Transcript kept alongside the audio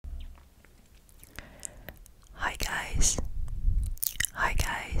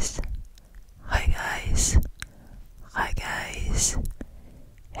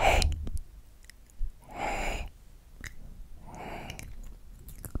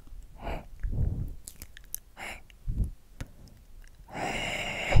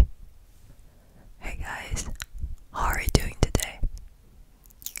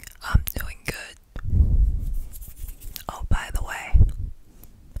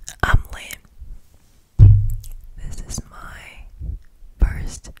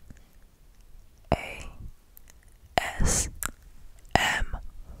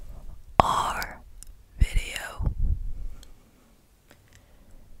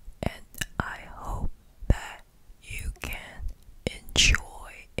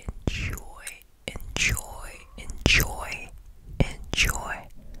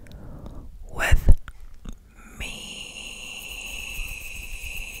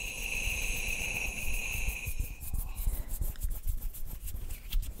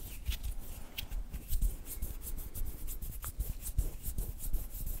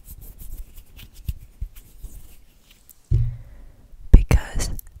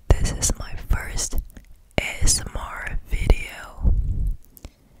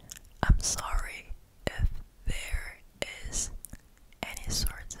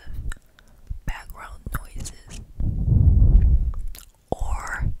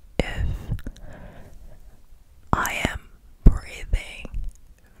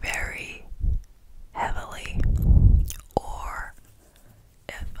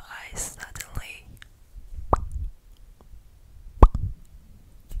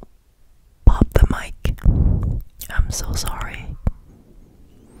so sorry.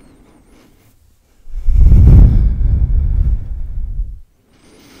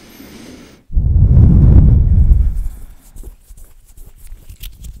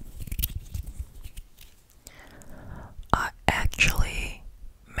 I actually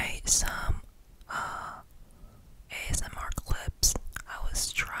made some ASMR clips. I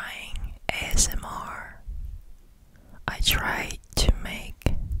was trying ASMR. I tried to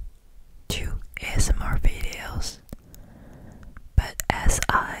make 2 ASMR videos, but as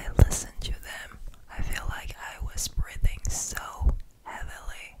I listened to them, I feel like I was breathing so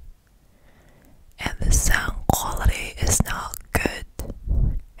heavily, and the sound quality is not good,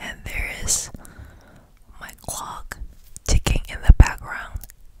 and there is my clock ticking in the background.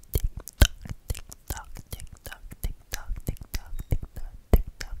 Tick tock, tick tock, tick tock, tick tock, tick tock, tick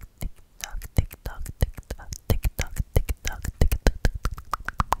tock, tick tock, tick tock, tick tock, tick tock, tick tock, tick tock.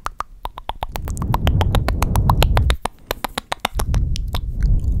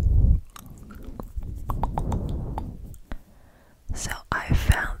 So I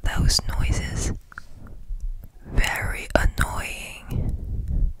found those noises very annoying.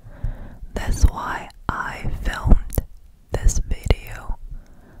 That's why I filmed this video.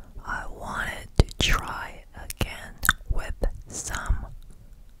 I wanted to try again with some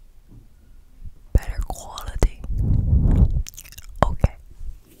better quality. Okay.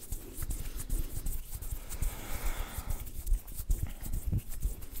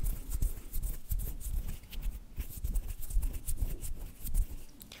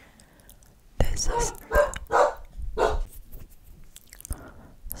 This is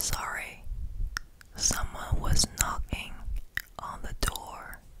sorry. Someone was knocking on the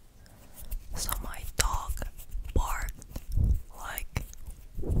door. So my dog barked like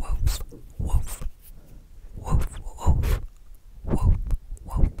woof, woof, woof, woof, woof,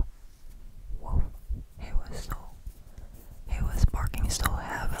 woof, woof. He was barking so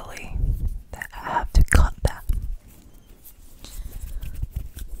heavily that I have to cut that.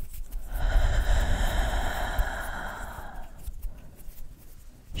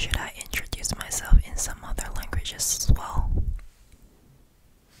 Should I introduce myself in some other languages as well?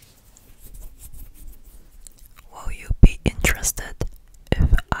 Will you be interested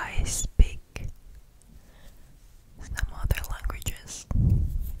if I speak some other languages?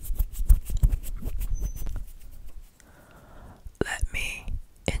 Let me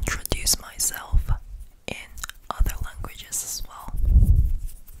introduce myself in other languages as well.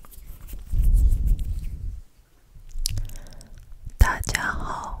 大家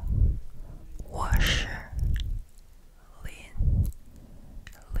好，我是林，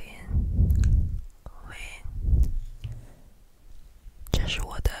这是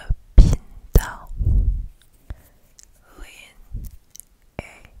我的频道，林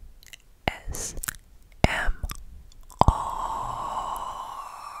ASMR。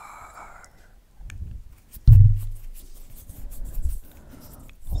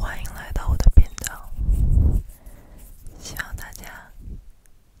欢迎来到我的频道，希望大家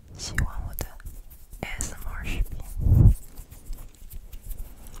喜欢我的 ASMR 视频。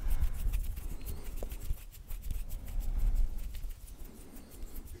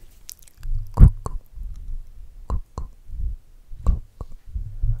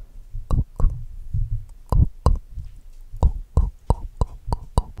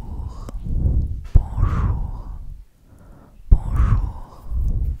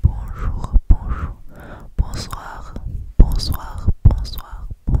Bonsoir, bonsoir, bonsoir,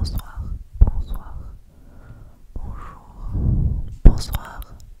 bonsoir, bonsoir, bonjour, bonsoir,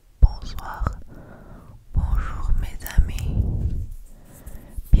 bonsoir, bonjour mes amis,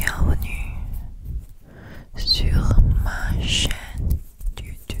 bienvenue sur ma chaîne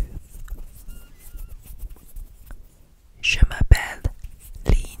YouTube. Je m'appelle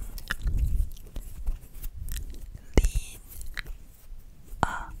Lynn.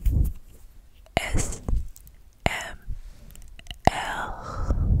 ASMR.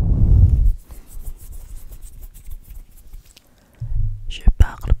 Je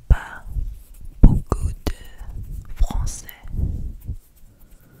parle pas beaucoup de français,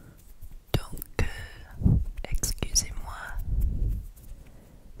 donc excusez-moi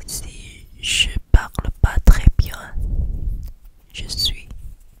si je parle pas très bien. Je suis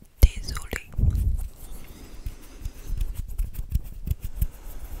désolée.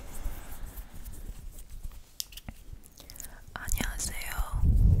 안녕하세요,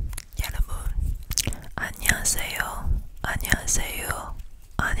 여러분. 안녕하세요. 안녕하세요.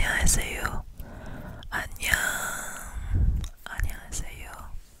 안녕하세요. 안녕. 안녕하세요.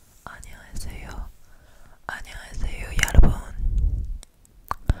 안녕하세요. 안녕하세요, 여러분.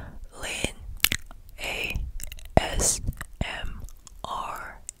 Lynn ASMR.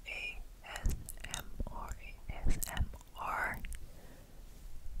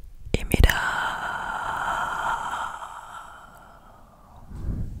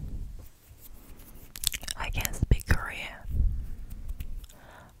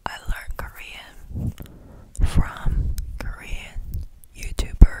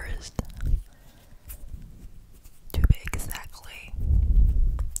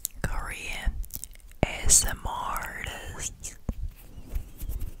 ASMR.